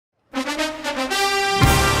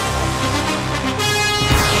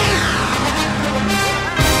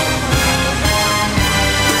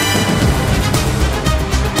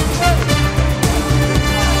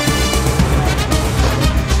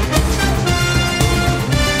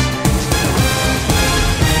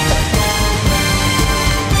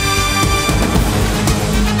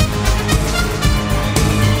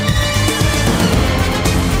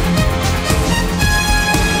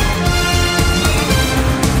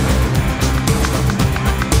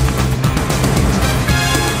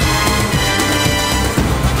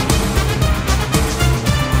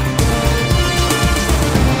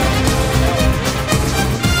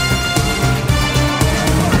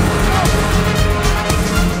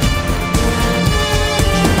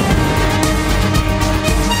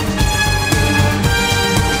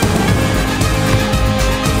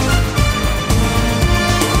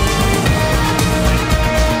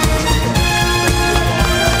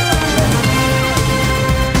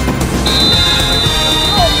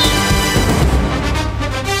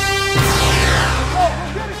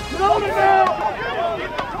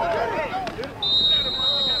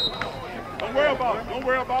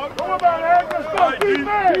Come on, man. Let's go,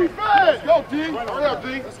 defense. Defense. Go, D. Hurry up, D.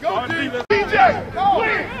 Let's go, D. DJ.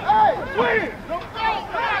 Win. Hey, win. Let's go.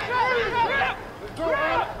 Let's go,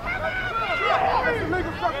 man. That's a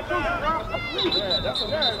nigga fucking dude, bro. Yeah, that's a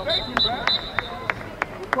nigga. Thank you, bro.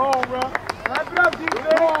 Go on, bro. Wrap it up, DJ.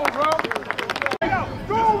 Go on, bro.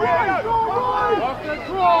 Go, right. Go, right. Off that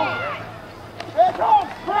draw. Here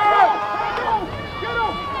comes. Crowd. Get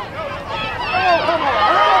him. Oh, come on.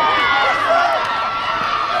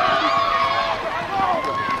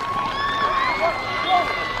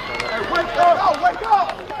 Hey, wake up. Wake up.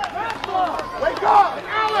 Wake up.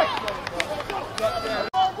 Alex.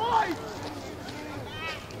 All right.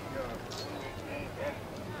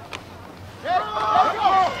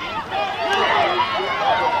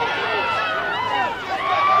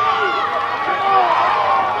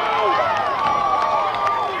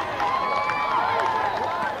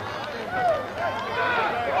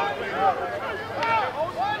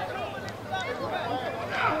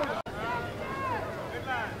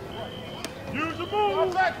 Use the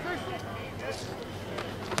move. Back,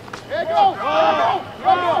 there you go. Go.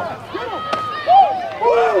 Get him.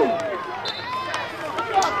 Woo.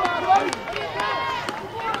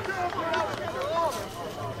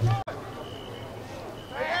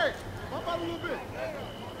 Hey, Eric, bump out a little bit.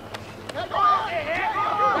 There you go, Eric.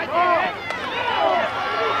 Right there.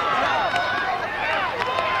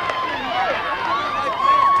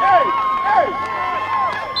 Hey.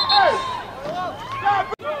 Stop.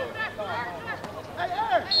 Hey,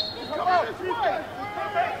 Eric, come on this way.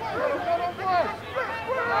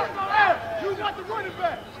 You got the running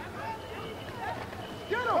back.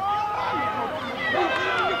 Get him.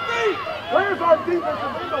 Where's our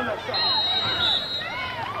defensive end on that side?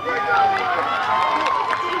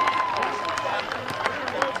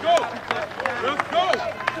 Let's go.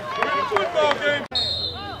 We're in the football game.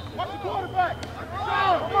 Watch the quarterback.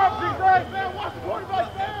 Come on, DJ. Man, watch the quarterback,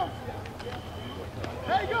 Sam.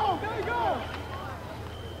 There you go.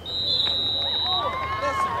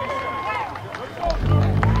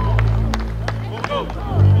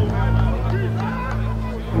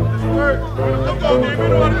 Let's go, man.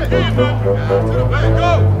 Let's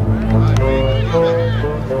go.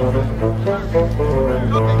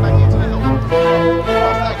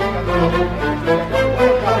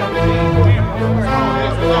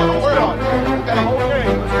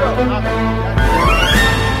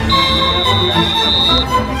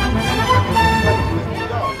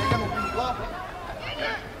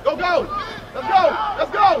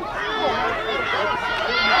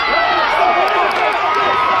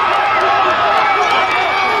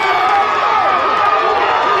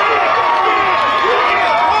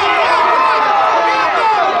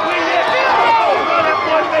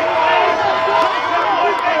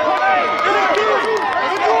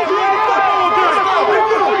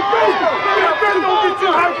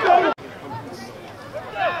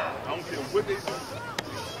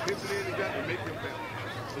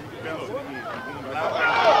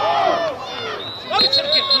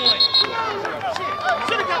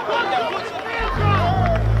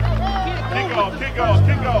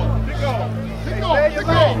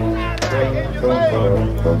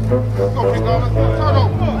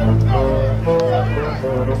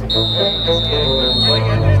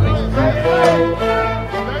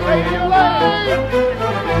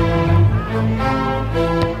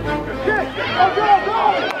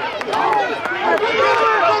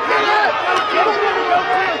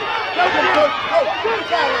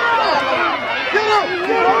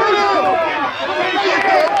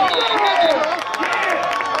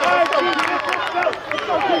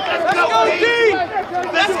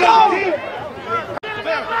 Let's go!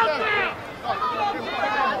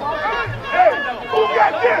 Hey, who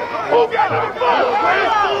got this? Who got the ball?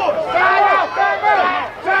 Time out!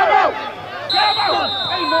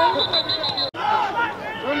 Hey, man.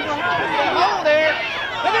 Hold there.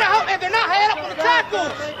 Look at that hold. They're not head up on the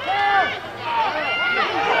tackles.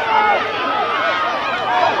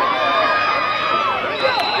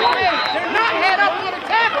 They're not head up on the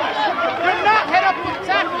tackles. They're not head up on the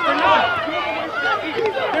tackles. They're not.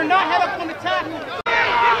 They're not head up on the tackle.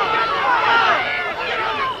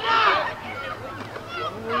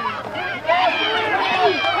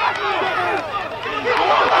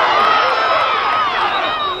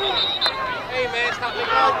 Hey, man, stop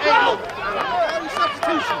making all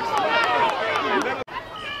substitutions.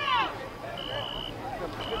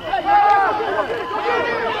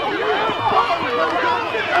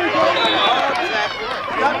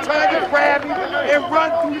 Stop trying to grab him and run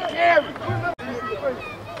through the carry.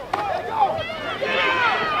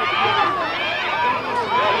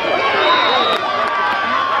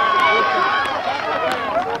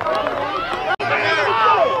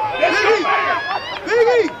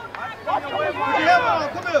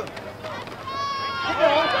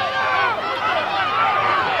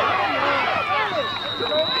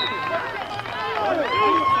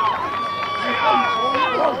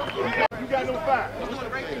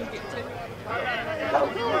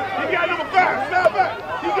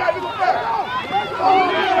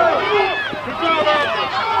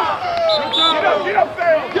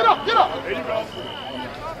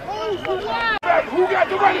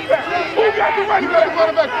 running back? Who got the running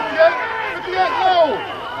back? 58, no.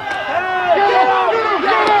 Get him.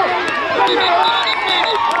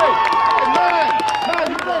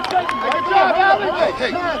 Good job, Allen.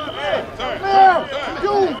 Hey,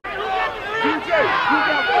 you. DJ, you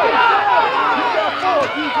got 4. You got 4,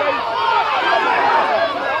 DJ.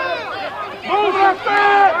 Move that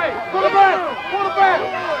back. Put it back. Put it back.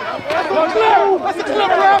 That's a clear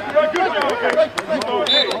rap. Good job.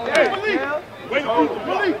 Hey. Wait a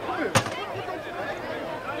minute.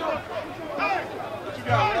 What you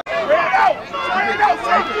got? Spread it out. Spread it out,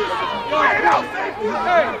 safety. Spread it out, safety.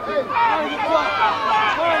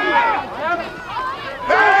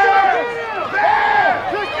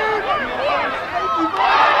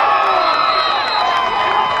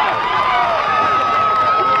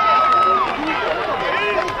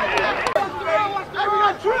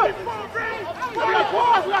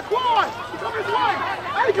 We got quad! He's coming his way!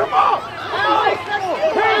 Hey, come on! Alex!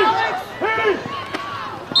 Hey!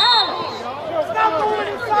 Stop going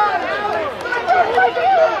inside, Alex!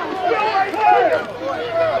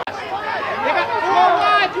 They got 4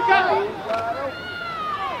 wide, you got me!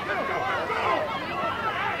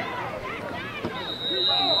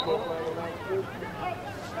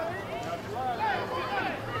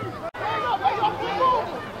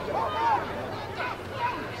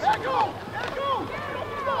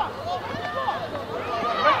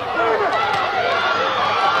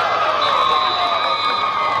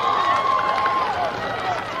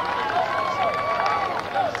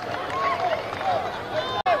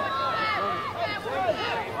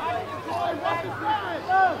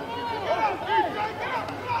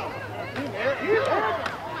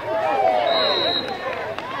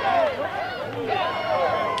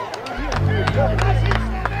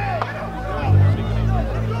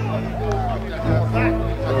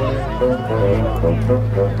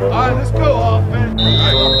 All right, let's go, offense. I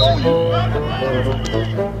don't know you.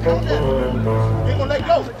 You're gonna let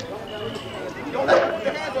go. You don't let put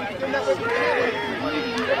your hands on you. Then that way put your hands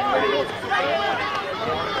on you.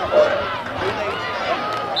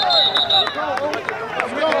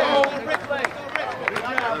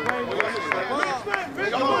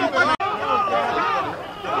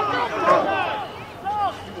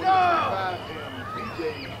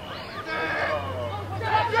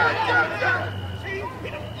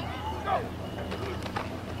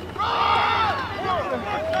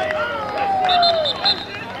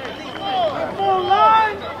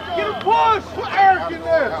 Put Eric in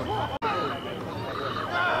there.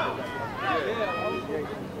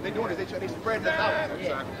 They doing is they spread this out. Who's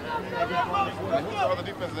the other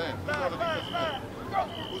defensive end?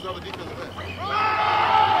 Who's the other defensive end?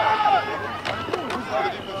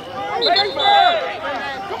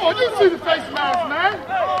 Come on, you see the face mask, man.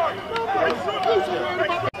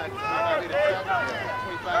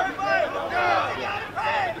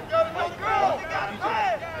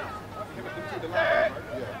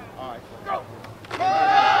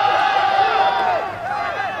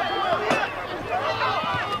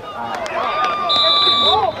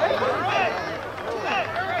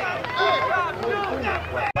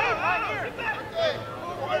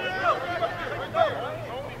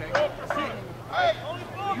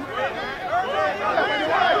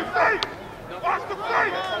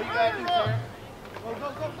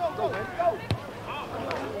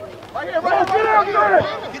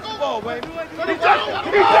 Get the ball, baby. He touched it.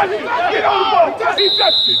 Get on the ball. He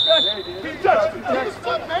touched it. He touched it. Take his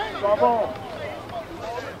foot, man.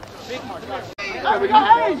 Hey, we got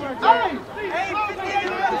 8.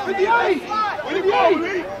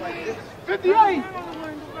 58.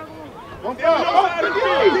 1 foul.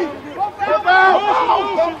 58. 1 foul.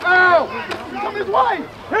 1 foul. Come his way.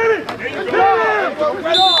 Hit it. Hit it.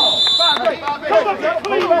 Come up,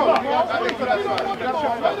 please.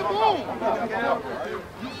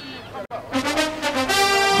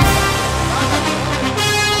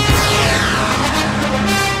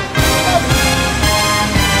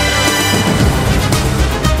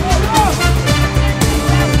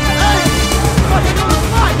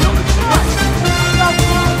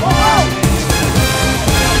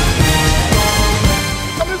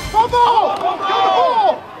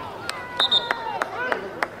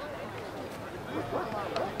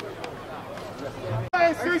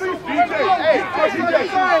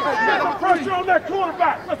 Pressure on that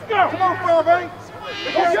quarterback. Let's go. Come on, Fairbank.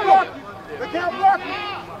 They can't block you. They can't block you.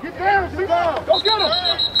 Get down, C-Ball. Go get him.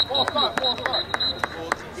 Ball start.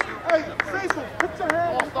 Hey, Cecil, put your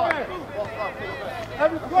hand on the flag.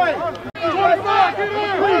 Every play. 25, get in.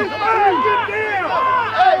 Please, get down.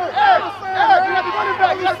 Hey, you got the running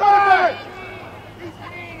back.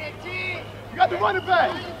 You got the running back.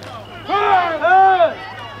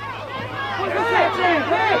 Hey.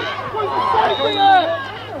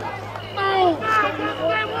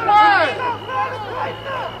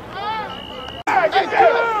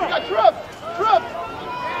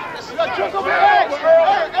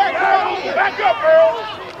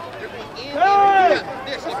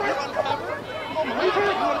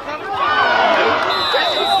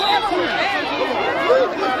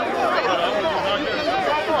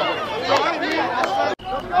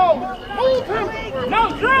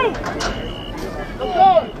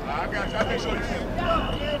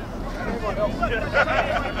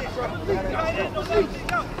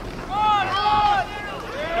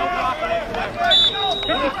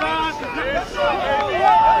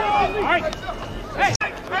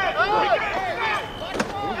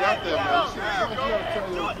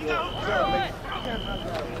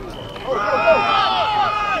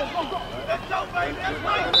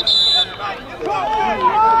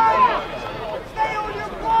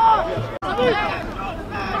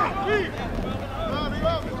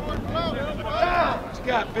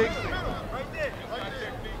 Got big.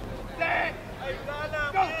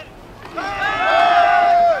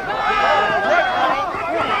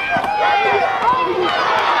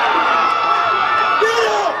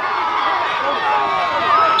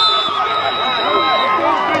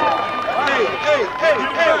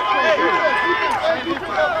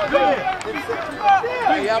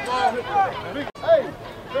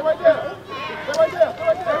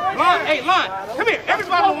 Hey, line. Come here.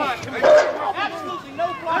 Everybody on line. Come here. Absolutely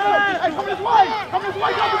no problem. Hey, come this way. Come this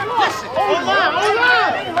way. Come this way. Listen. Hold line. Hold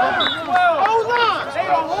line. Hold line. They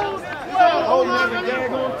are holding every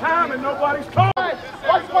daggone time and nobody's calling.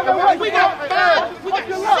 We got 5. We got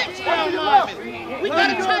 6 down linemen. We got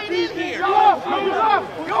a tight end here. Go.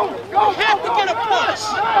 We have to get a push.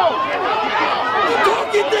 Go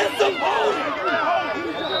get this some hold.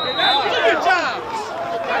 Good job.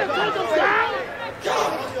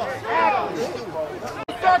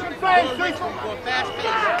 Second phase, going fast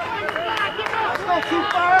pace. Go too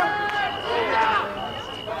far.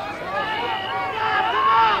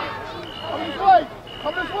 Come this way.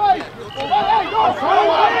 Come this way. Hey, go.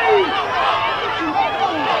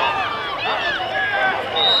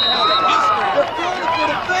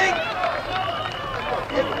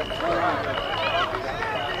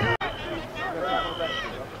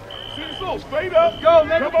 Straight up. Go,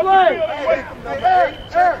 make a play.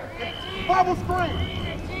 Eric. Bubble screen.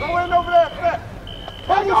 Go in over there.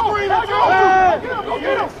 Bubble screen. Let's go.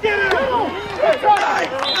 Get him. Get him. Nice.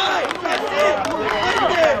 That's it.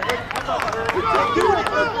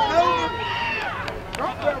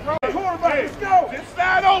 Quarterback. Let's go. Just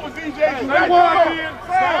slide over, DJ. Slide over.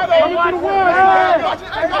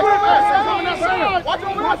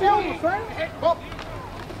 Watch over.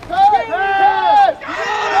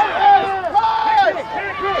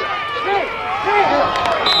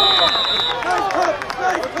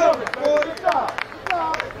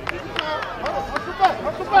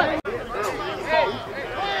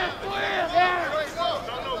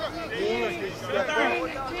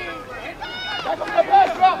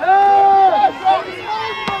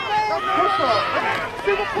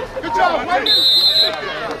 Good job, Wayne.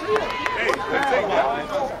 Let's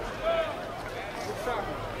go.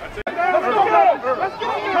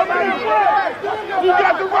 Who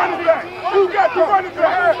got the running back? Who got the running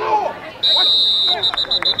back?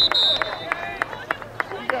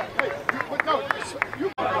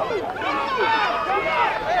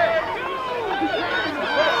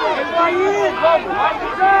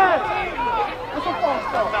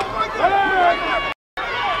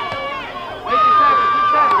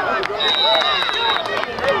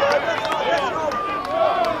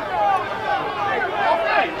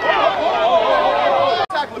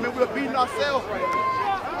 We're beating ourselves right now.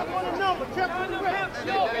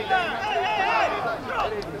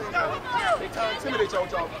 They try to intimidate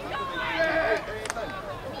y'all.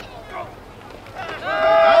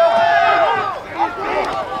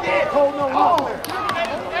 Hold no more.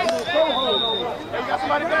 Hey, we got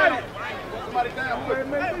somebody down. Somebody down.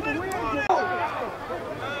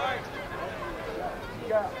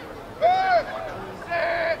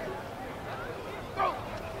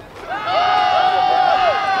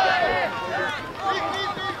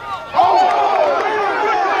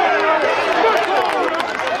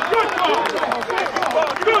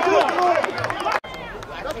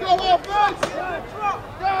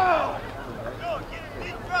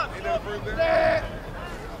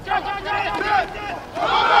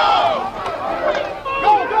 Go!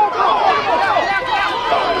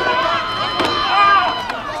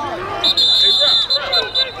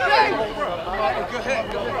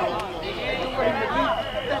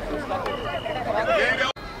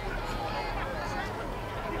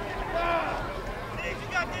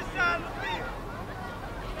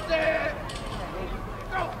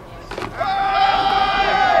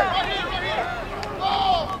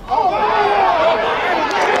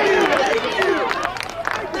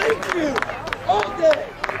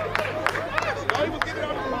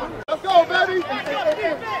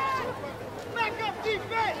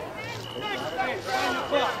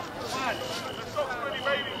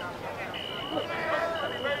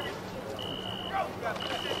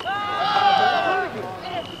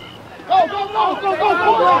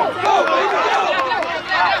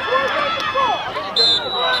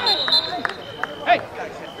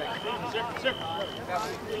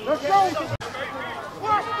 Let's go.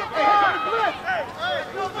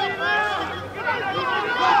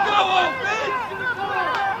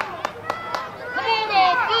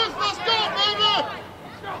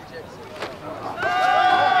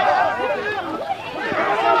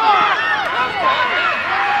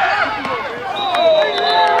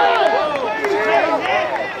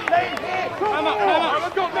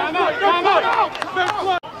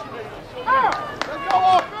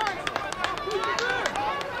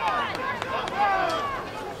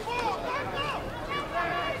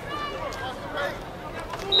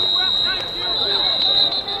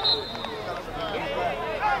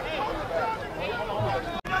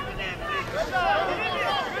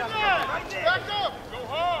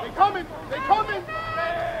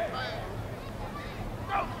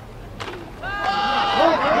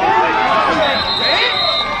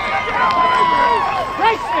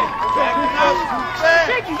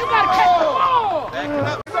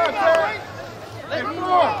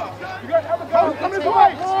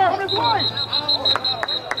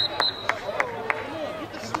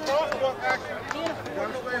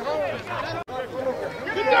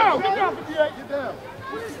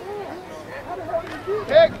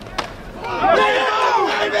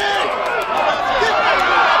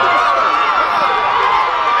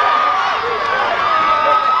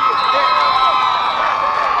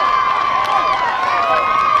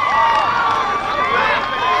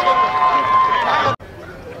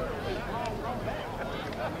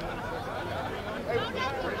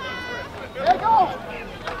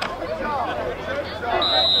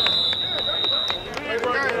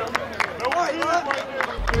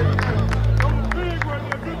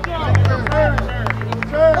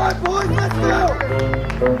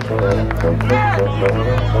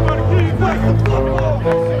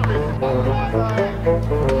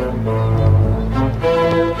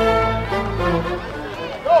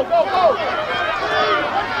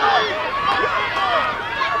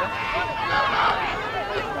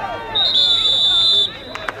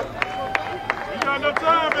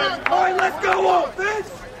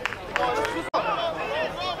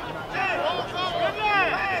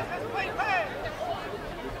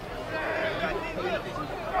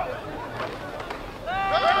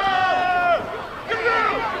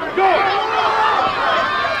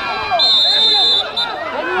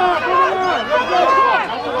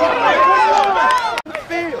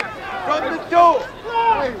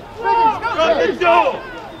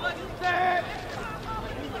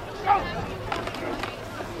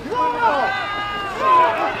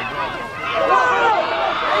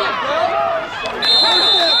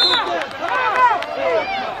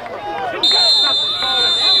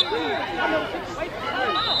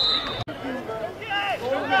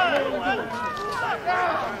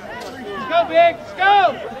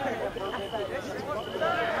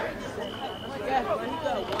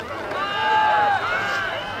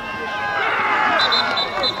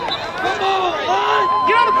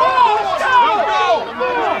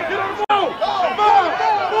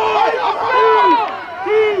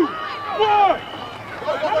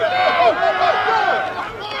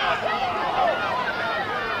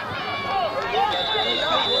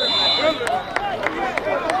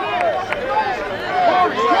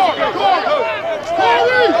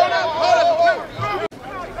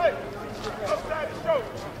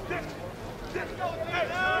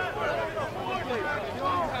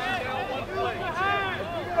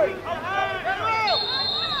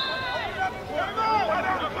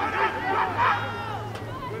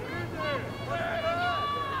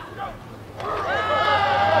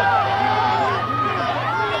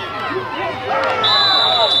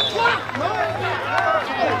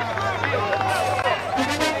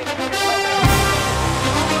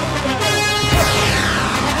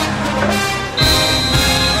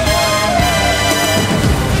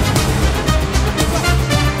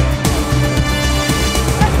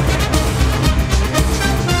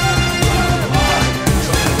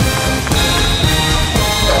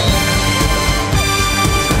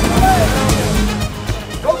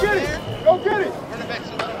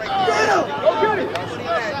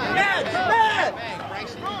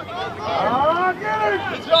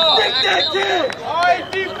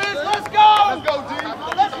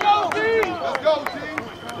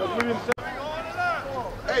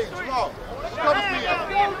 Hey, Jamal,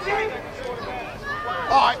 come to me.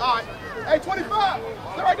 All right. Hey, 25.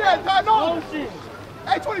 Stay right there. Time on.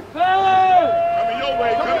 Hey, 25. Coming your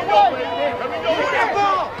way. Coming your way. Coming your way. Get that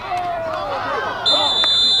ball.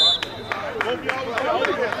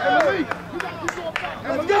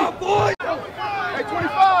 Let's go, boys. Hey,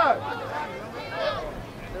 25.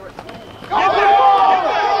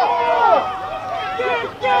 Go,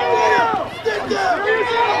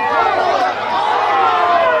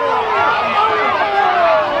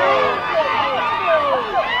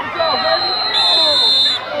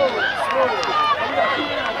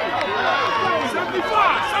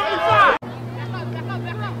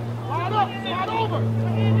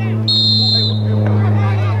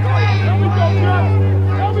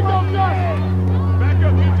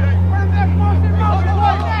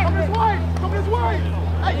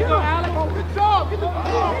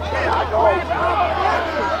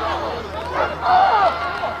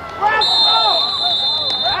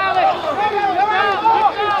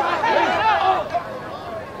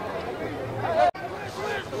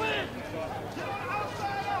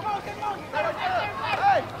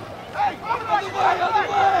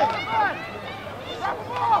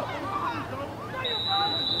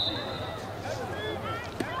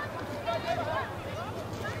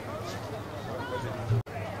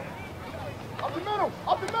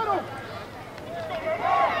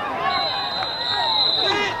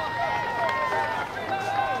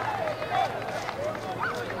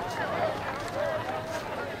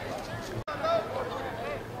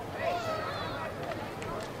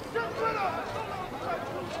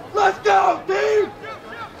 Let's go, team!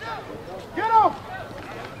 Get him!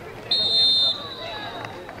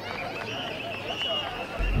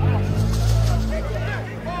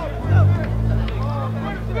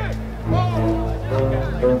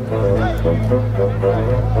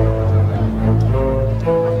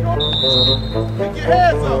 Pick your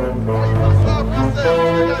hands up. Stop yourself.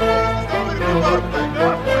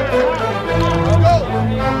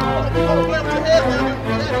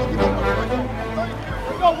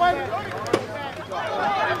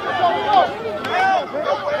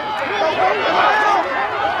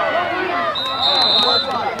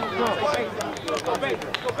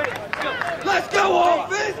 Let's go,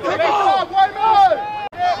 offense! Come on! White man!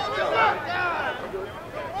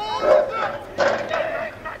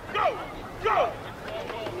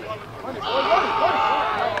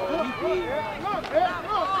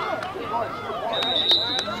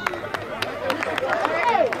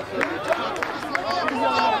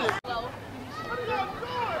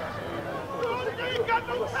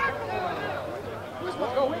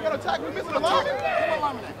 Yo, we got to attack. We missing a line.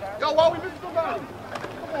 Yo, why we missing somebody?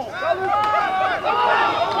 Come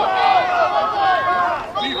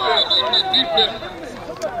on, defense.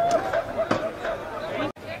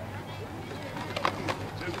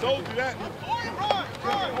 Just told you that.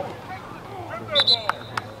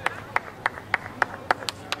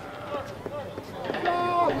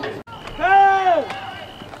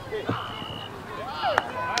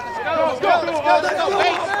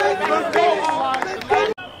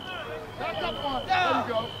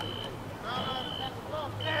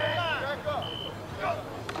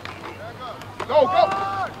 Go,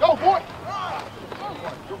 boy!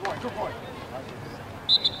 Good boy.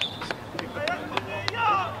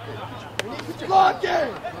 Lock it!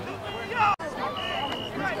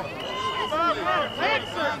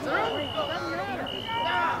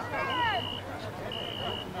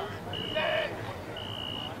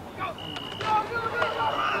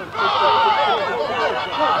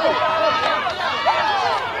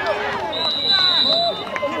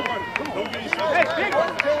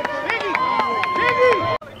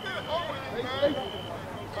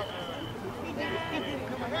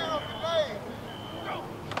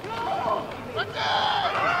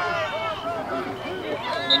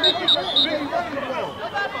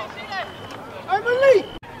 Malik!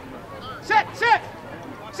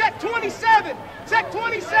 Set 27! Set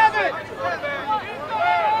 27!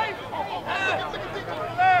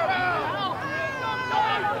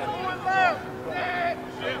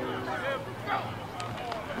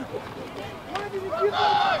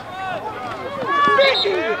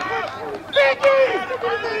 Biggie!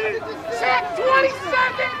 Set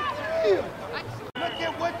 27! Look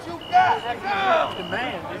at what you got! The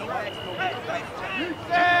man. You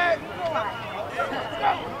said...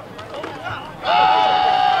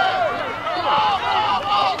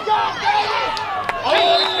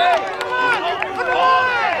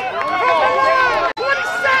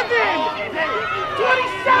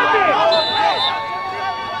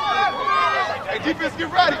 Defense,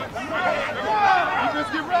 get ready. Defense,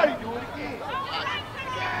 get ready. Do it again.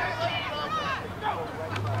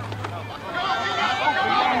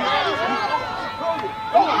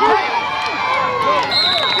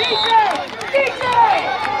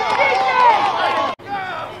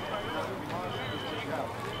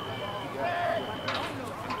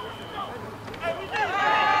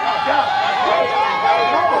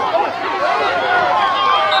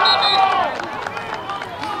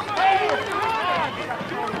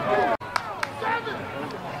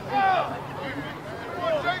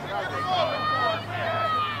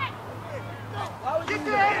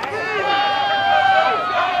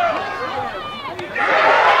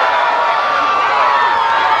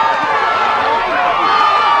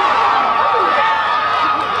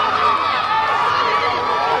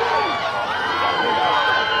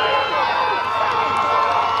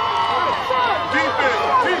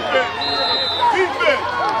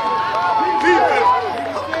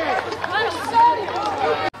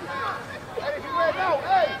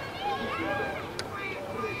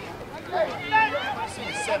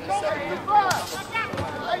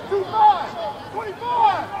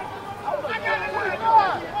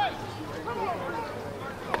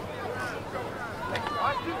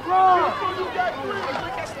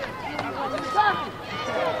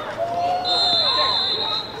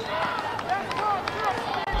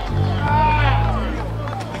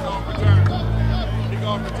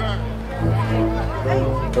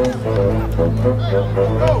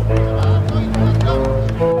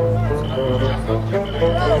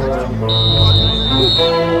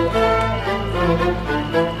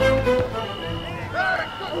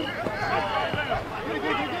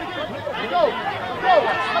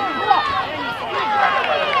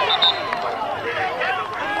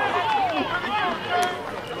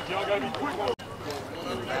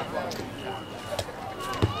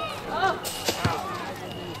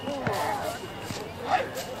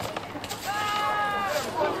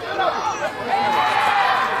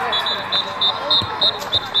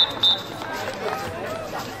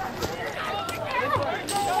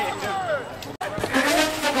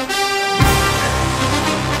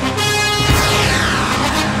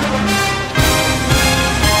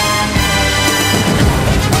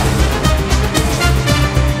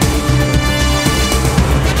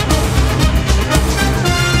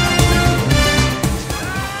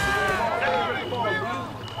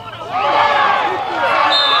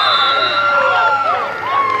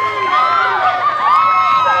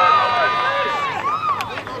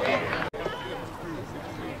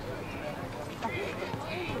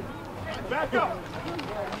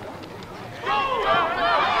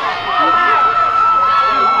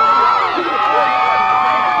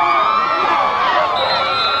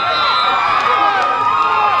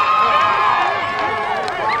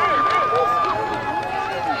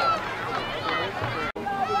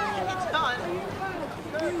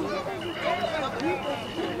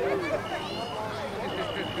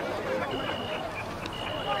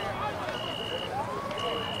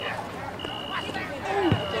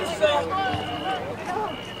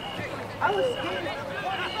 I was scared.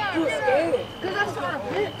 You were scared? Because I saw a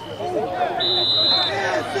blitz.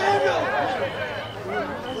 Yeah, Samuel!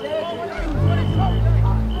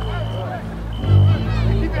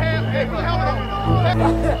 Keep your hand. Hey, put the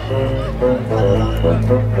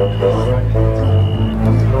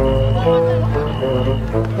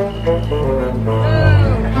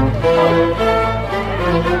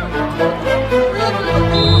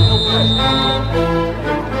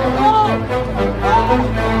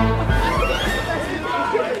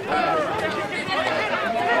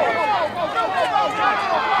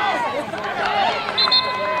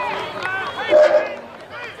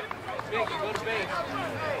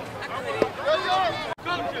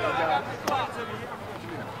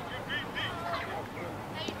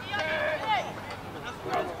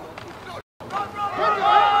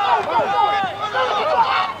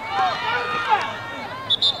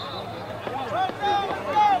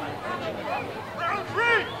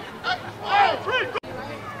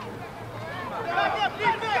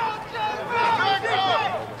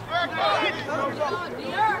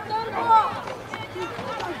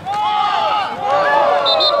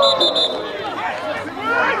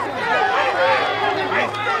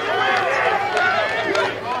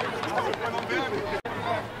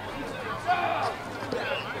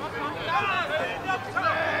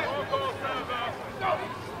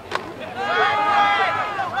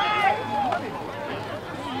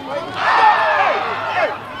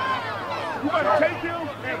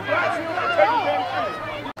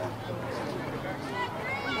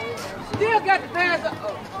Still got the pass up.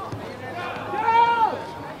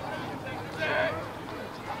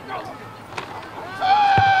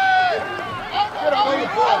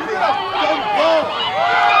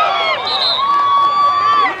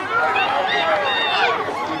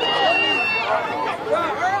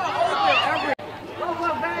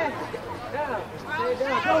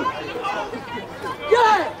 Go!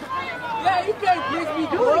 Yeah, you can't miss me.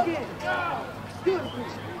 Do it again. Do it again.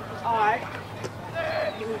 All right.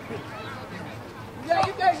 Yeah,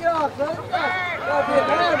 you can't get off, son. You gotta be a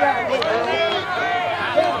bad guy.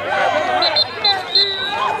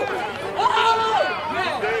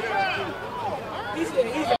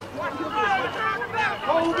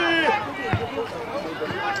 Hold it!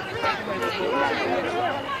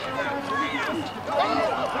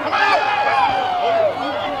 Come out!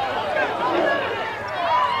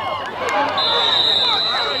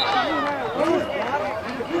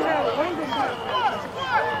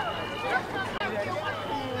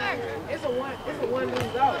 It's a one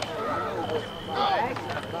lose out.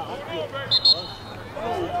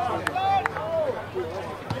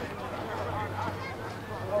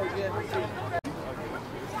 Oh, yeah.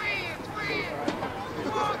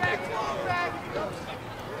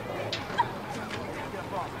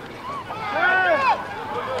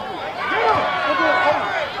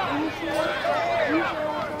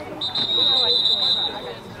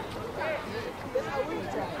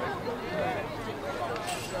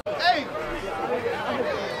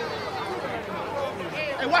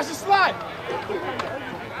 Hey, watch the slide.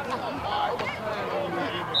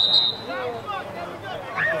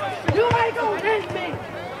 You ain't gonna hit me.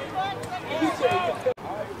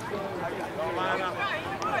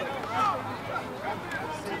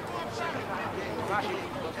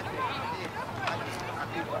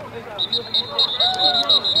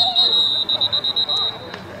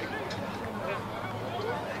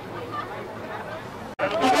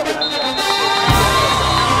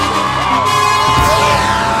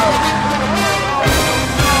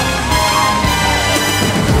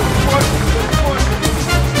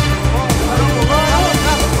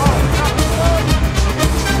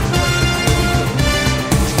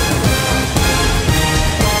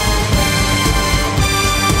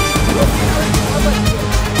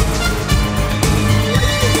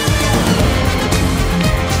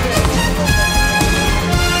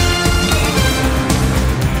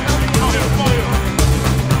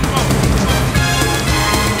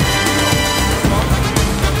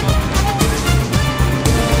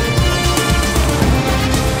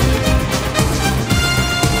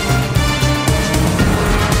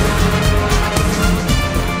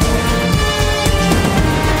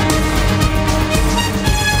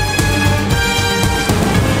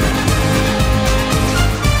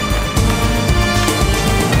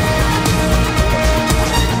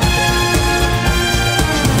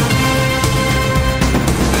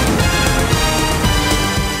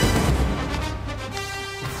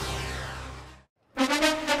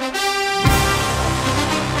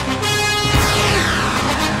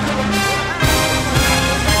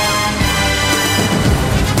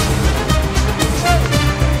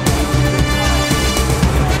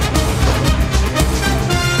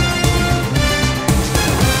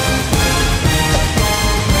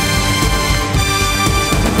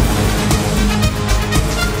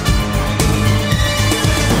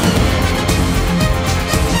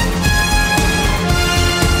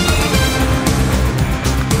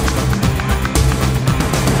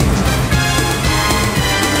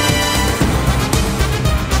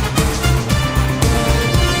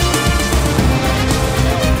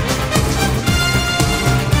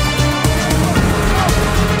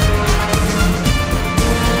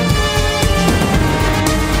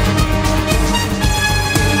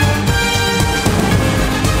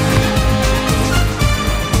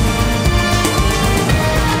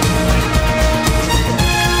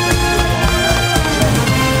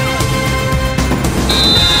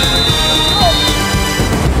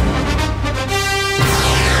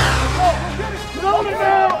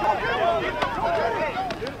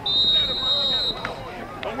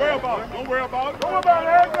 Don't worry about it.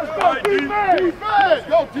 Let's go, defense. Defense.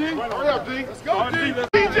 Go, D. Hurry up, D. Let's go, D.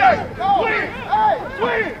 DJ. Swing. Hey,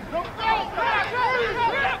 swing. Let's go.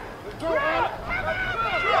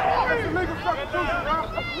 That's a legal substitution, bro.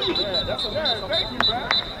 Yeah, that's a legal. Thank you, bro.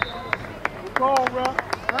 Good call, bro.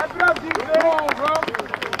 Wrap it up, D. Good call, bro.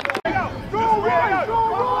 Go, Roy. Go,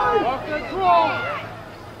 Roy. Off that draw.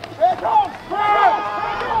 Here it comes.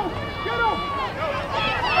 Get him.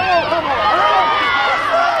 Oh, come on.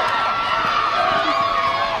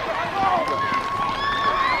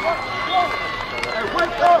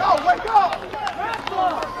 Wake up! Wake up!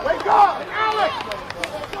 Wake up! Alex!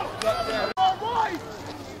 All right!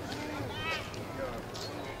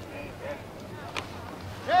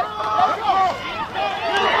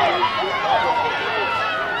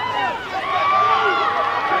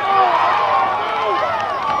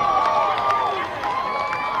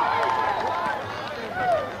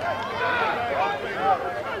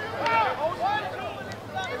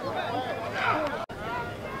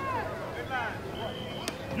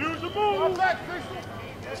 Use the move! Back, here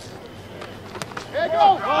you go!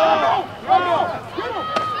 Get him!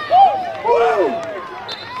 Woo!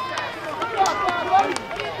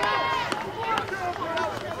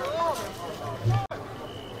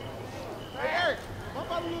 Hey, Eric,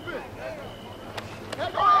 bump out a little bit. Hey,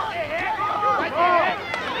 go! Right there!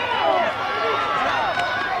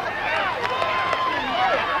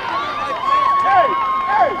 Hey!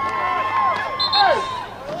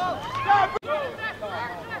 Stop!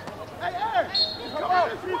 Hey, Eric! Come on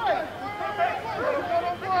this way!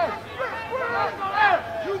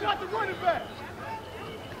 You got the running back!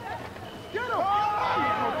 Get him!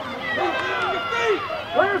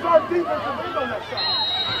 Where's our defensive end on that side?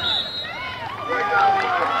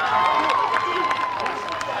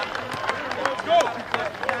 Let's go!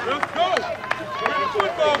 Let's go! Win the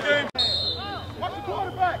football game! Watch the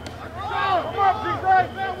quarterback! Down! Come on, big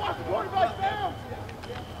man! Watch the quarterback down!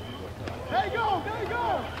 There you go! There you go!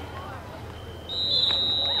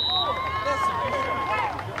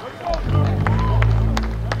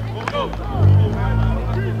 Let's go!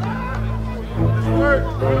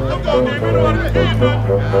 Let's go, David.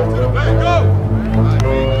 Let go.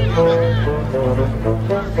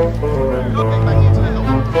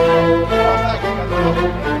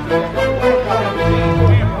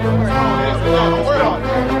 Don't worry about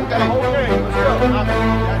it.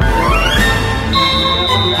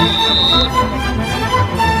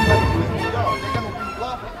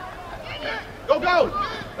 Go, go!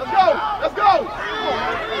 Let's go! Let's go!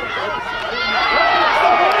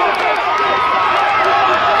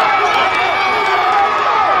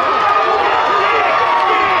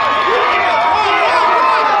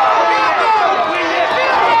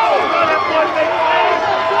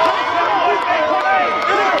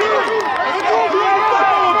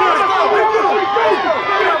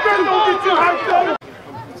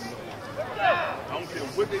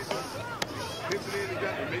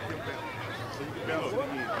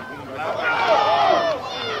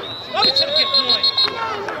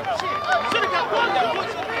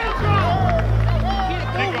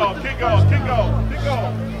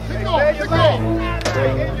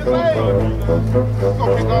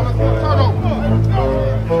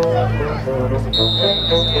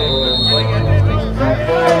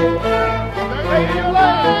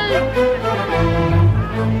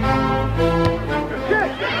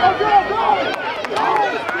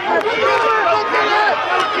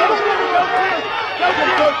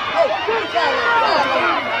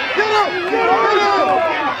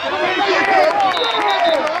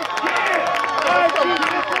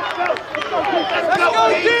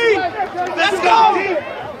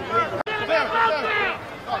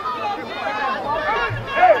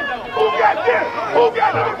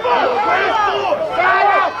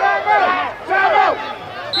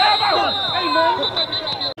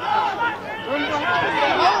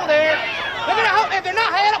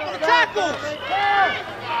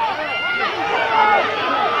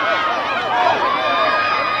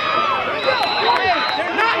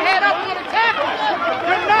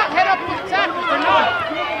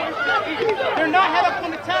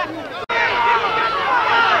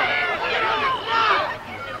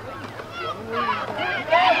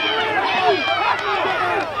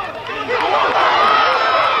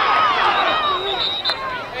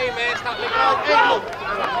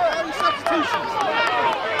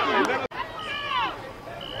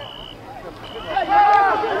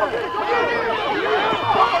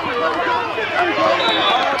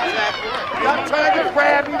 Stop trying to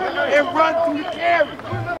grab him and run through the carry.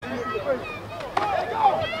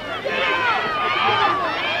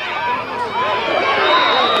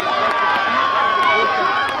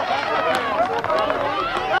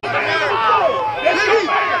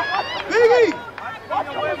 Biggie!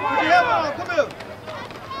 Come here.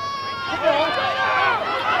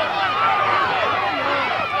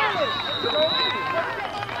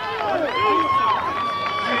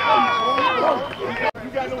 You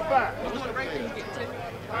got number 5.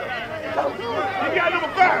 You got number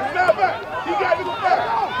 5. Stop back. You got number 5.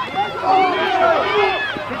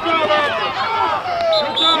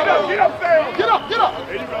 Get up, Sam. Get up.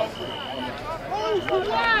 There you go.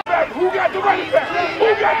 Who got the running back? Who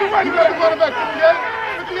got the running back?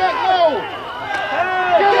 58, no.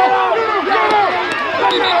 Get up.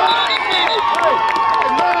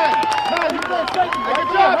 Good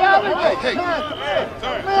job, Alvin. Hey.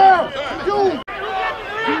 You.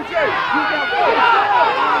 DJ, you got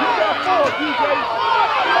 4. DJ.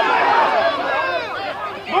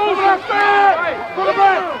 Move left side. Put it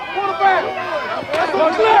back. That's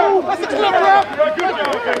a clear route. Good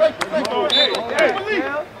job. Okay. Hey.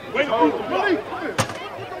 Wait a minute.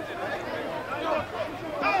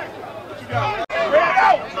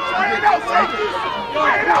 Spread out,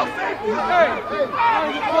 safety.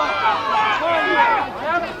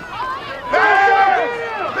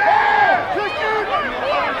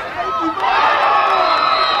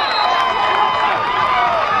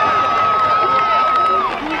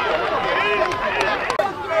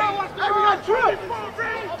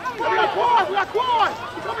 We got quads.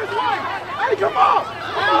 Come this way. Hey, come on.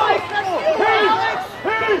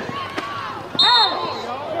 Peace.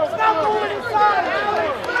 Stop moving inside.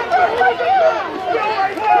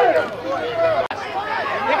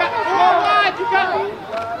 They got 4 wide. You got me.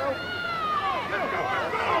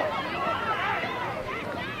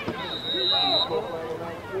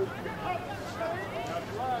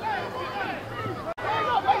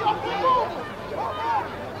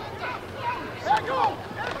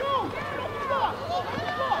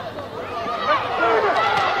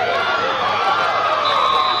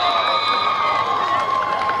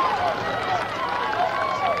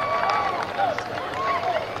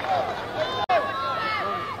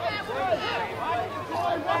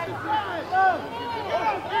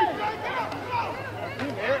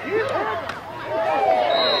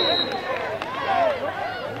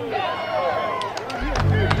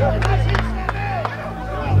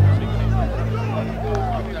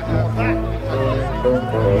 All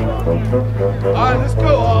right, let's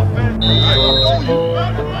go, offense. Ain't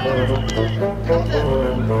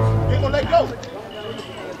gonna let go.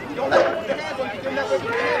 Don't let go. Your hands on you. Give that way.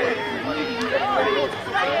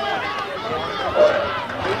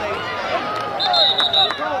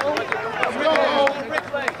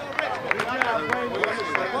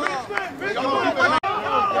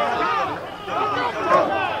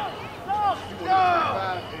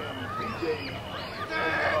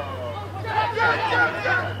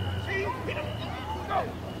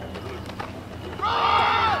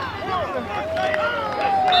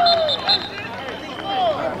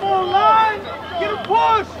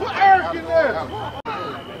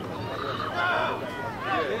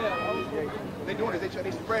 They doing is they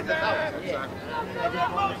spread that out. Who's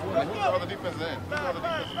the other defensive end?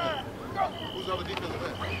 Who's the other defensive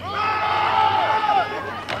end?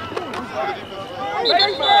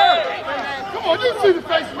 Come on, you see the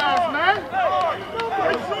face mask, man.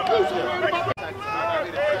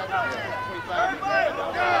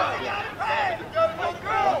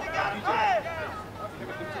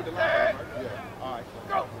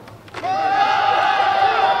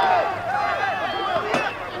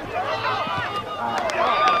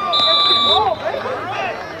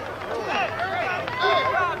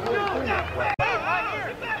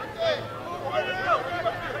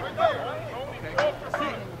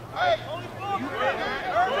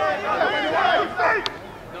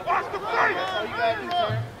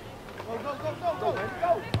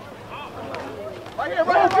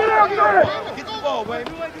 Get the ball,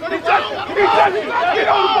 baby. He touched it. Get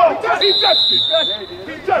on the ball. He touched it.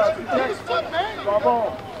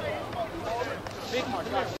 Ball.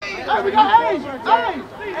 Hey, we got 8.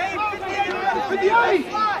 58.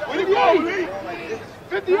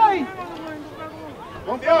 58.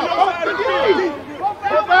 One foul. 58. One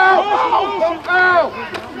foul.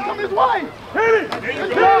 Come this way. Hit it.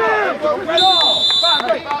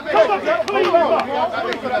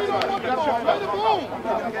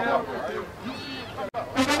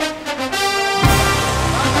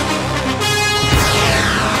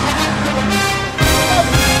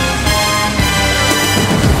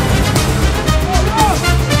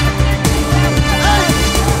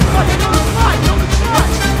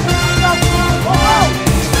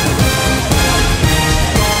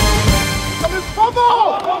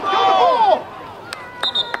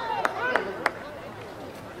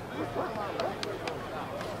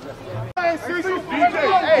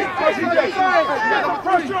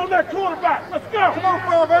 Pressure on that quarterback. Let's go. Come on,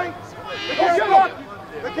 Fairbanks. They can't block.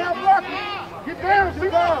 They can't block. Get down,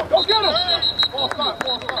 C-Ball. Go get him. Ball stop.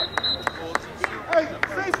 Hey,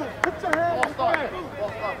 Cecil, put your hand on the flag.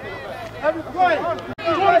 Every play.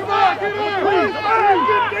 25, get in. Please, hey,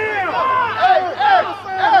 get down. Hey,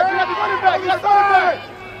 you got the running back.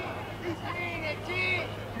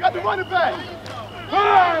 You got the running back.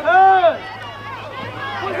 Hey.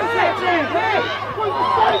 Where's the safety at? Where's the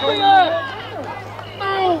safety at?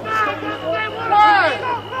 No! Why?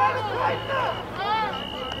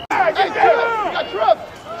 Hey, you got Tripp!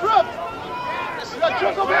 You got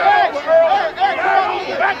Tripp over there!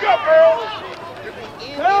 Hey, back up, Earl!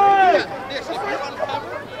 Hey!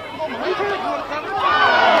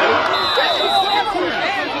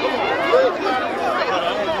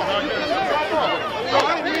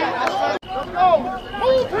 Let's go!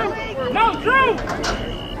 Move him! No, Drew!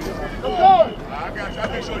 Let's go! I got you. I'll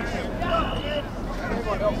make sure you see it.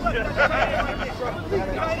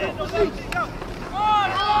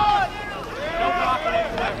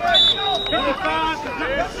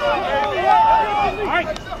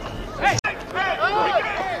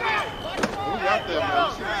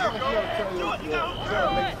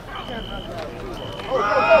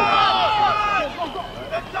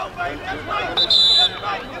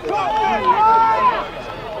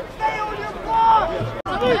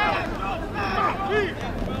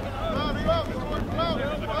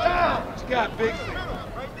 Got big.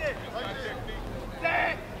 Right there.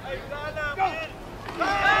 Dad. Hey, go.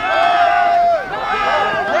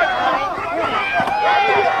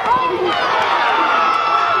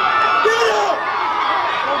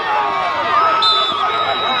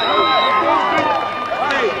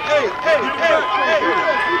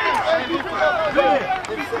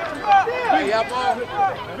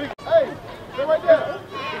 Hey, stay right there.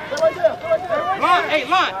 Line, hey,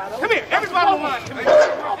 line. Come here. Everybody on line. Come here.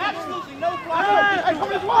 Absolutely no fly. Hey, come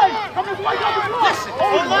this way. Listen.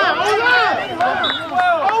 Hold line.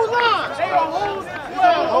 They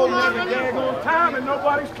are holding every daggone time and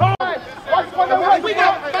nobody's calling. We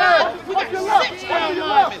got 6 down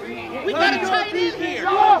linemen. We got a tight end here.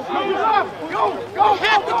 Go. We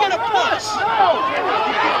have to get a push.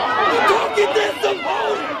 Don't get this.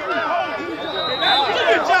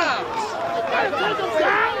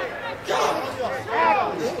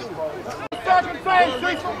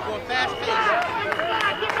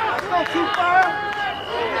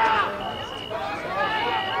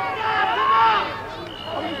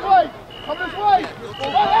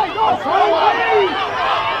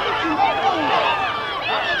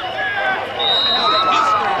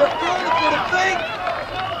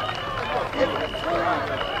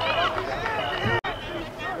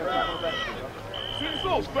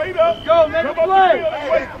 Straight up. Go, make a play.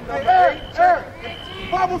 Eric.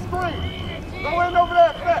 Bubble screen. Go in over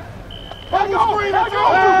there. Back. Bubble screen. Let's go.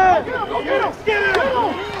 Go get him. Get him.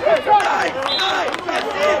 Nice. That's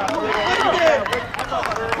it.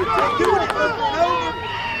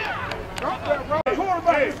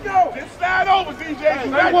 Quarterback. Let's go. Just slide over, DJ.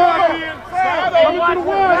 Slide over. Come to the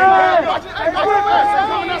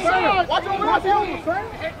one. Watch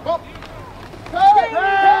over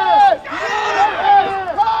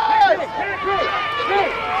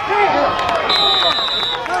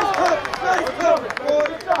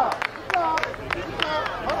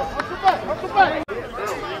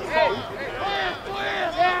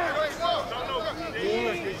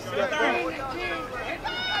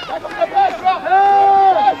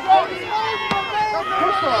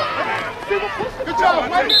Good job,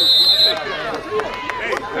 Mike.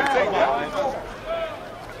 Hey, let's take that. Let's go.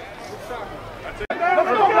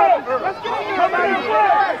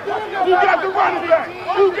 Who got the running back?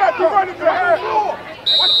 Who got the running back?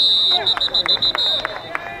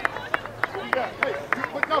 Hey,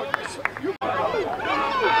 you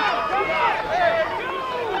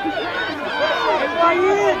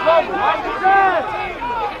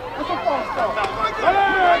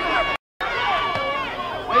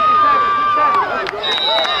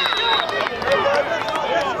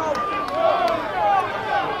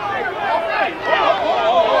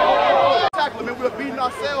we're beating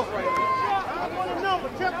ourselves right now.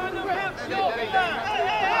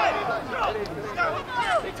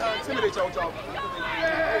 They try to intimidate y'all.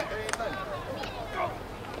 Hey,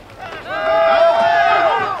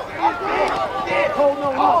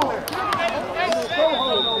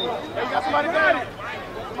 you got somebody down.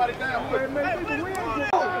 Somebody down.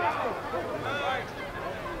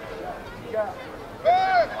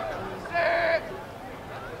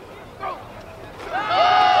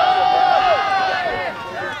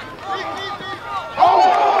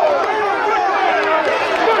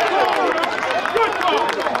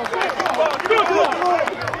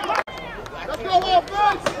 Let's go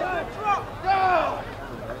offense!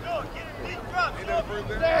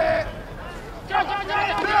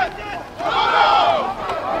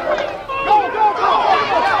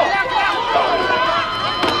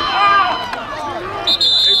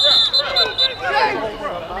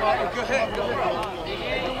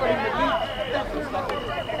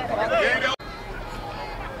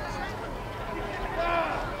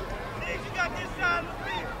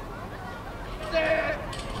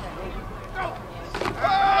 Go!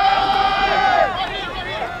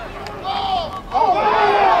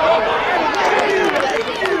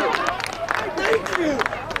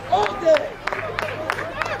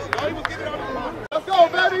 Let's go,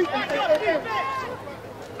 baby! Back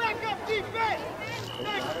up defense!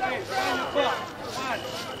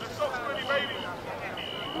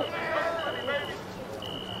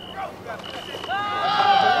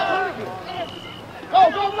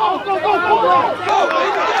 Go,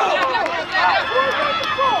 baby,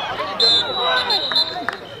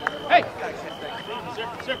 Hey!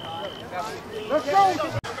 let's go!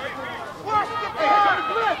 Watch the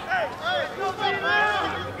blitz! Let's go, baby!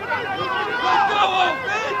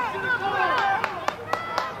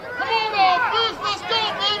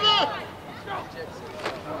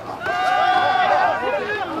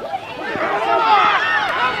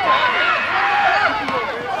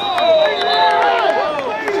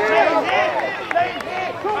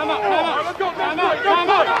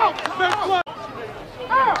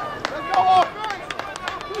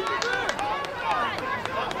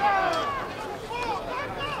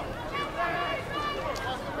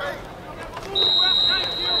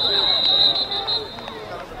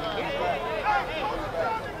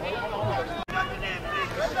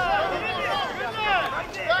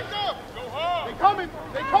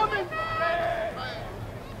 They coming!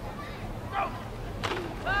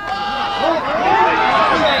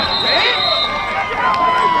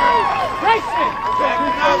 Grayson!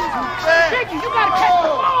 Biggie, you gotta catch the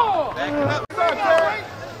ball!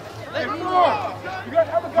 You got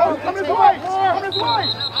to have a go. Come this way! Come this way!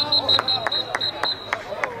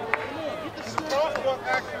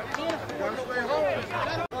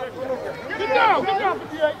 Get down! Get down,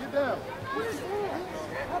 58! Get down!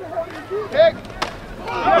 Pick!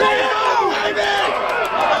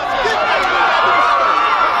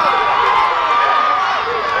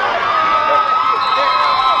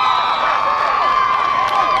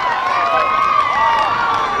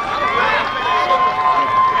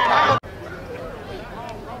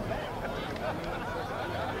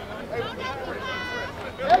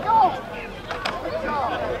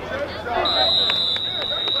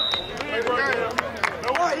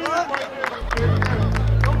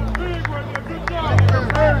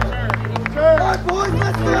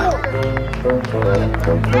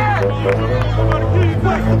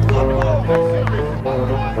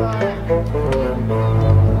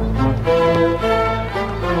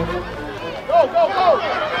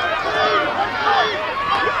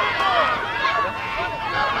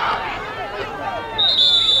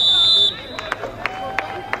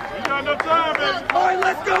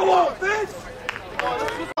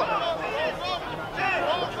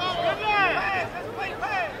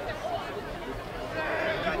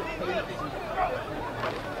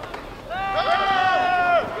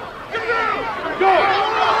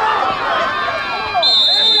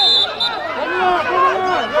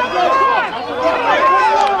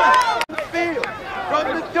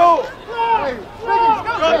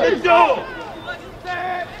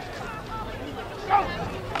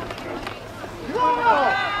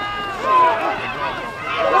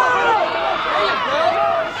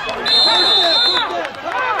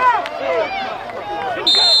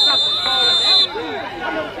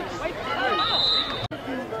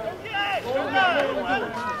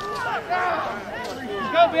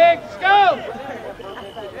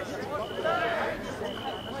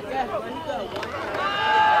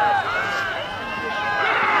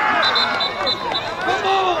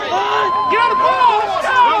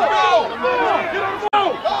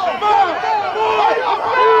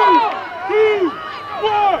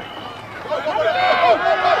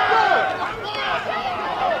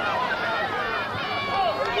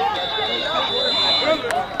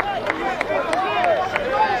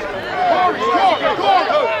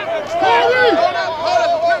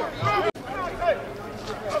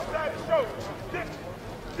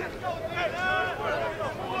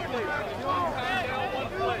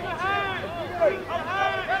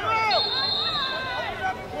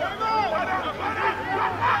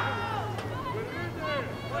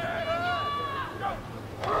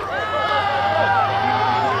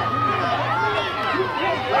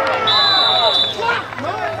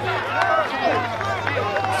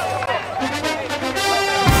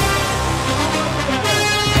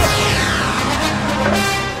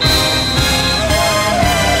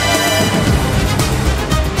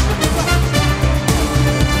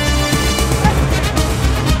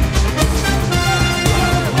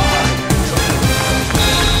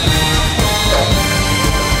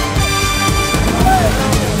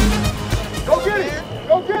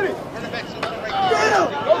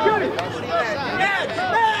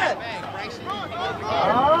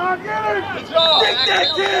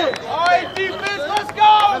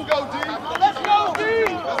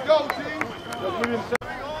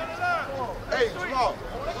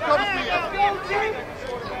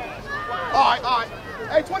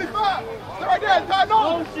 Hey, 25. Stay right there. Time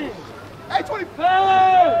on. Hey, 25.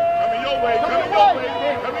 Coming your way. Coming your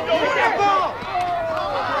way. Coming your way. Get that ball.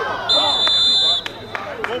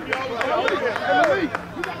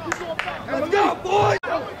 Let's go, boys.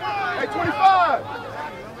 Hey, 25.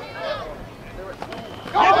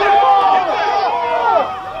 Go, get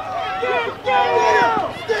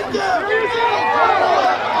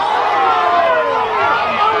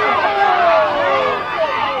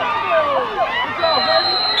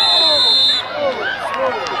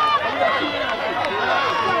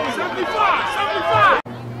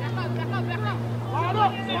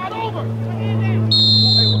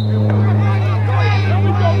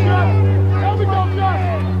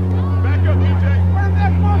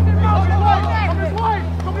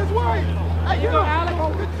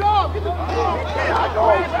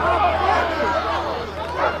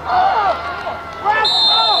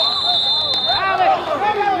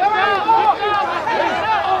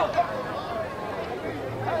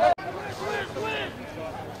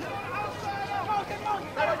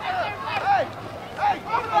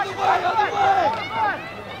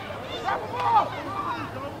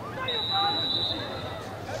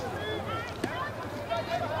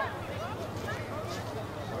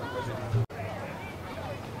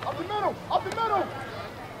Up the middle!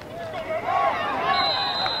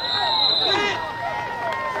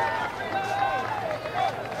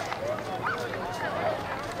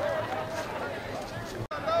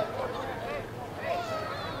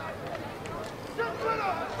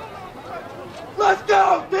 Let's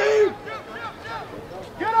go, team!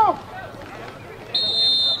 Get him!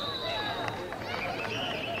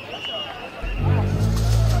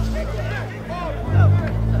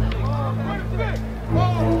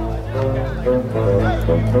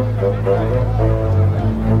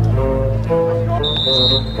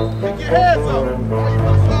 Pick your hands up.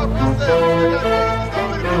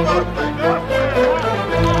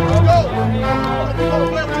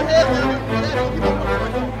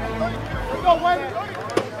 Let's go, Wayne.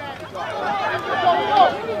 Let's go.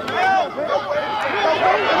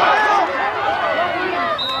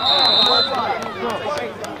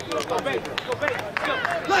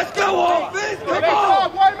 Let's go, offense! Come on!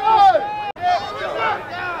 White man!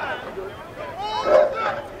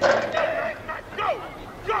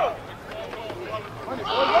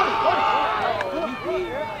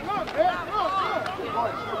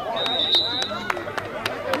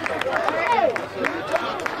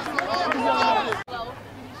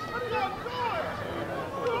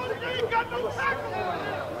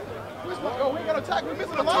 Yo, we ain't got no tackle. We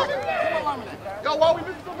missing a lineman. Yo, why we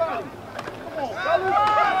missing somebody? Come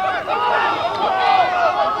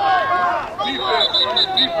on,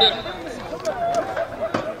 defense.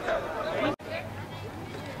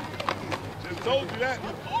 Just told you that.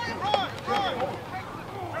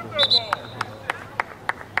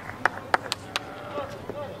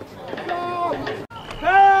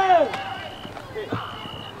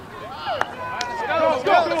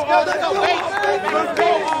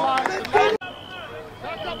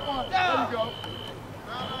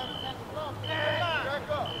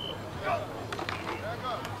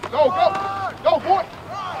 Go, boy!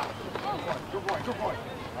 Good boy.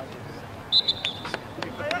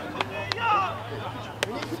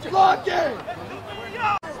 Lock in!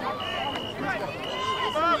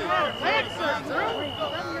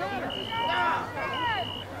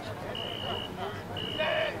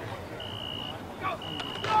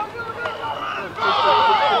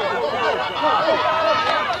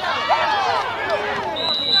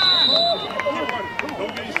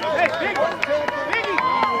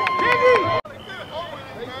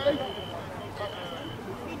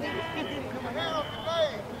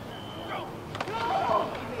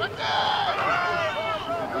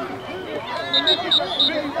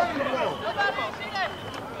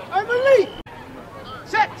 Emily!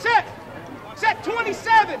 Set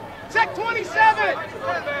 27! Set 27!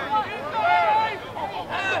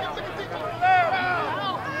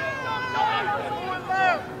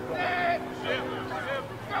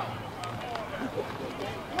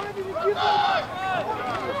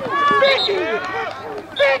 Vicky!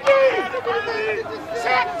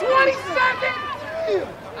 Set 27!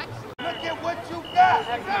 Look at what you got!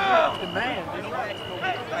 The man.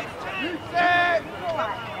 You said!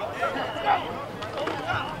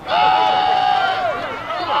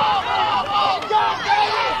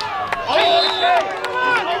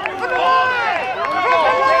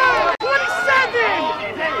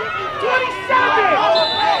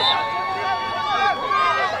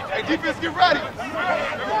 Hey, defense, get ready.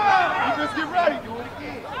 Defense, get ready. Do it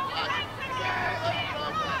again.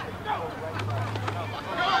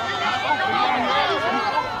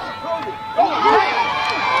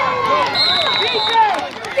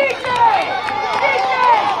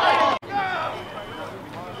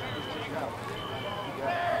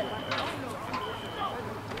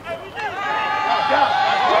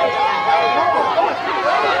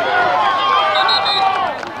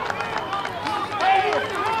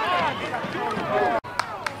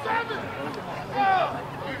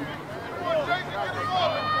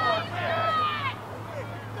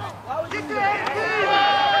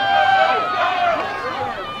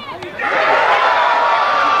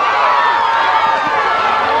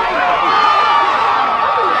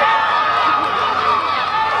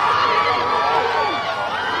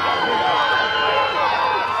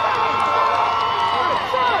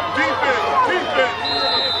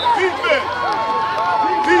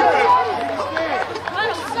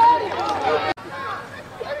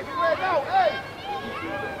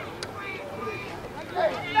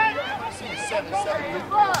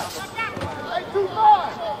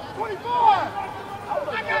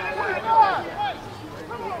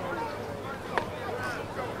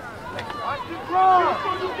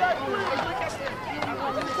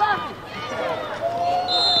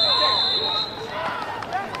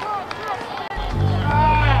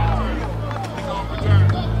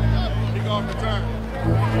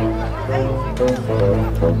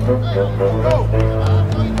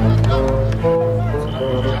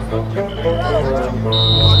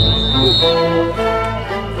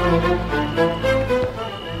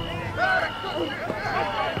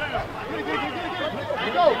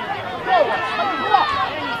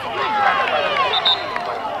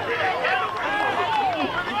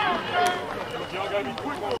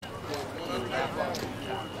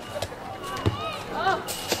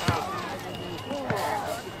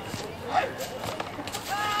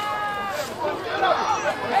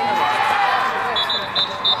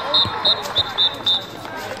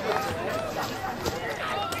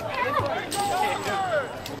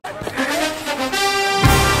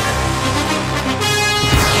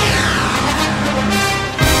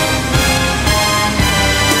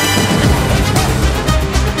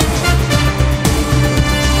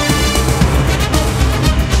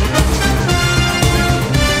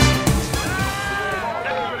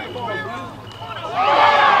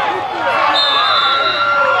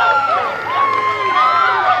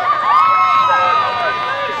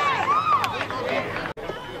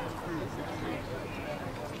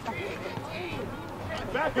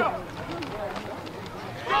 Back up.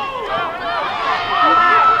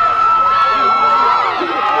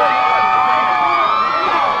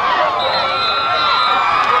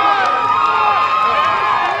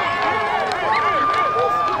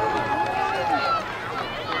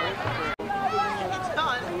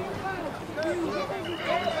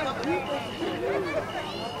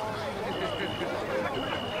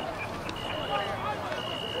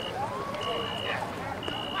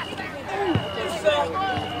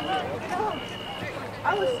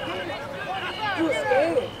 I was scared. You were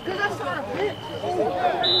scared? Because I saw the pitch.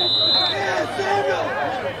 Yeah, Samuel!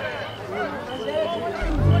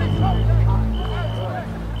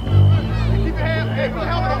 Keep your hand. Hey, put the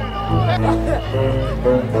helmet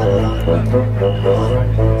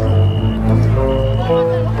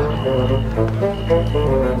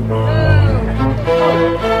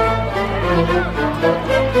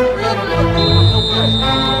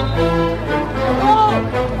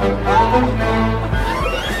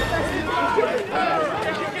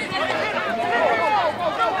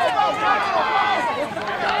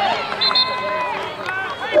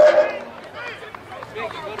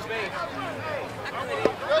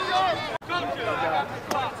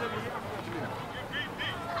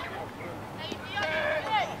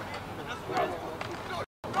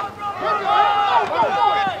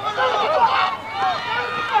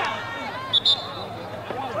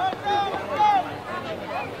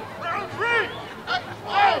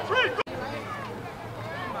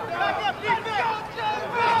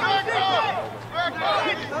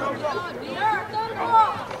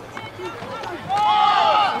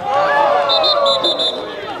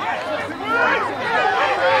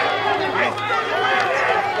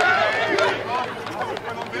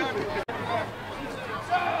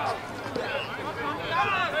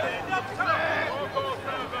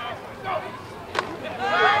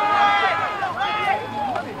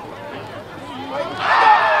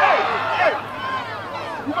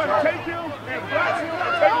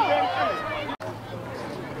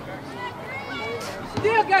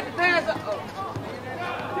Still got the pass up.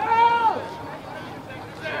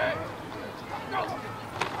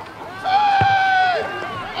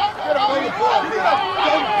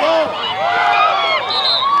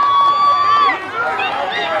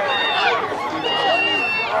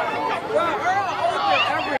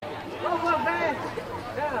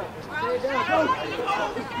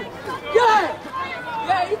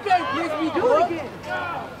 Yeah, you can't miss me. Do it again.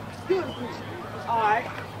 Do it again. All right.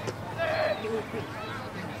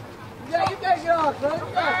 Yeah, you can't get off, son. You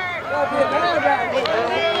gotta be a bad guy.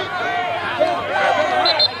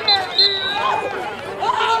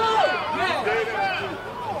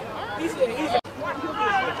 He said,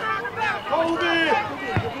 hold it.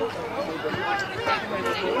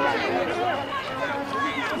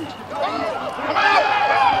 Come out.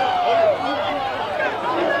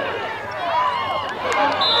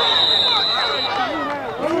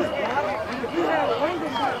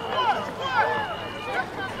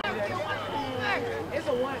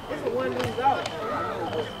 It's a one lose out.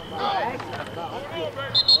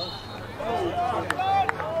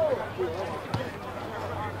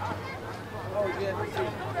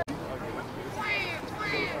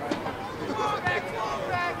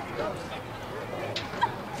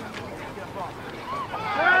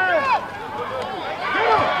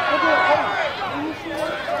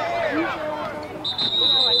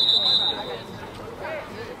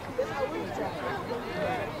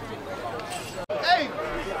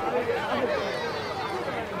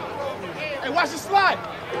 Hey, watch the slide.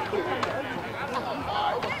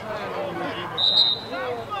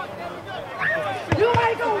 You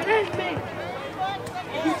ain't gonna hit me.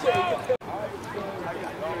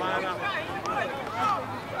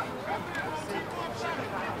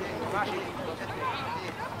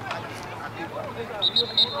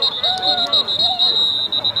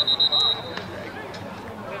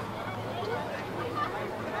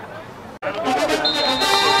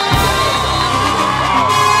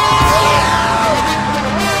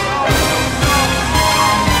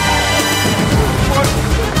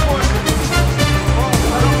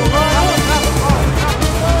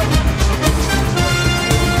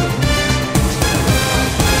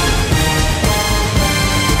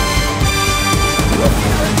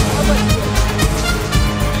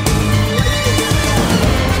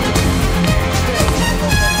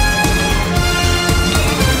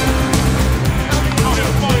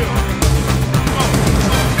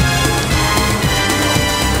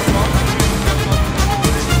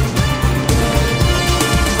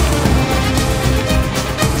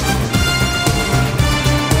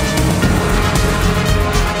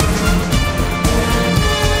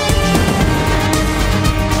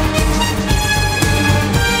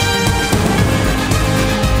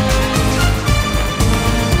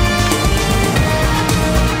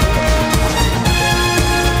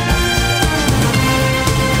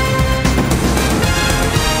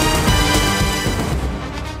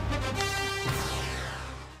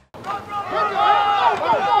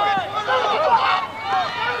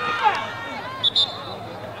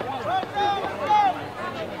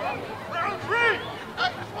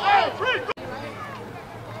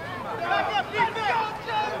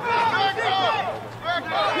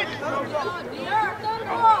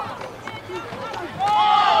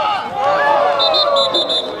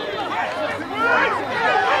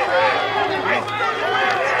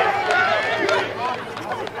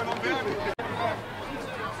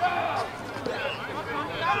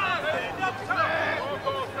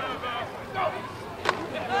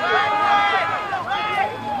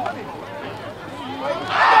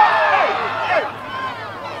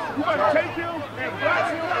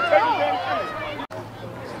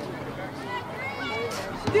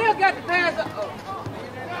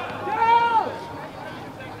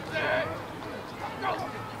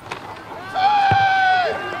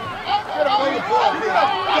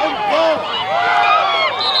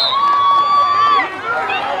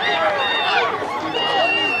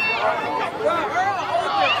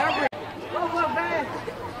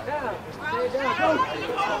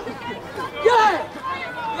 Yeah!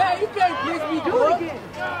 Yeah, you can't piss me. Do it again.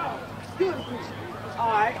 Do it again.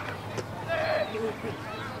 All right.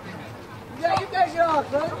 Yeah, you can't get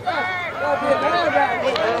off, son. You gotta be a bad guy.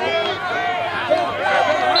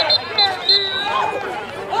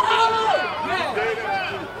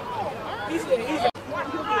 He said,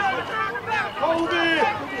 Hold it.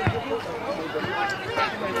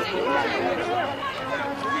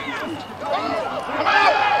 Come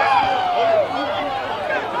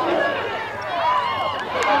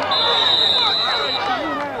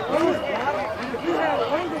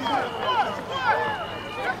out.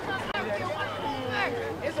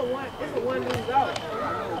 It's a one lose out.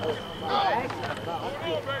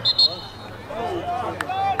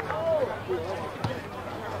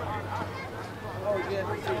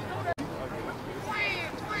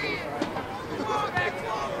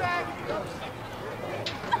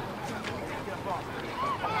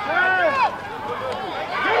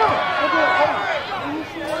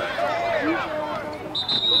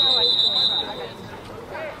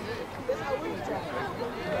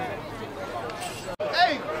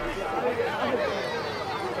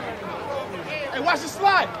 Hey, watch the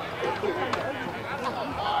slide.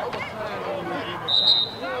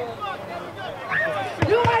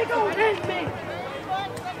 You ain't gonna hit me.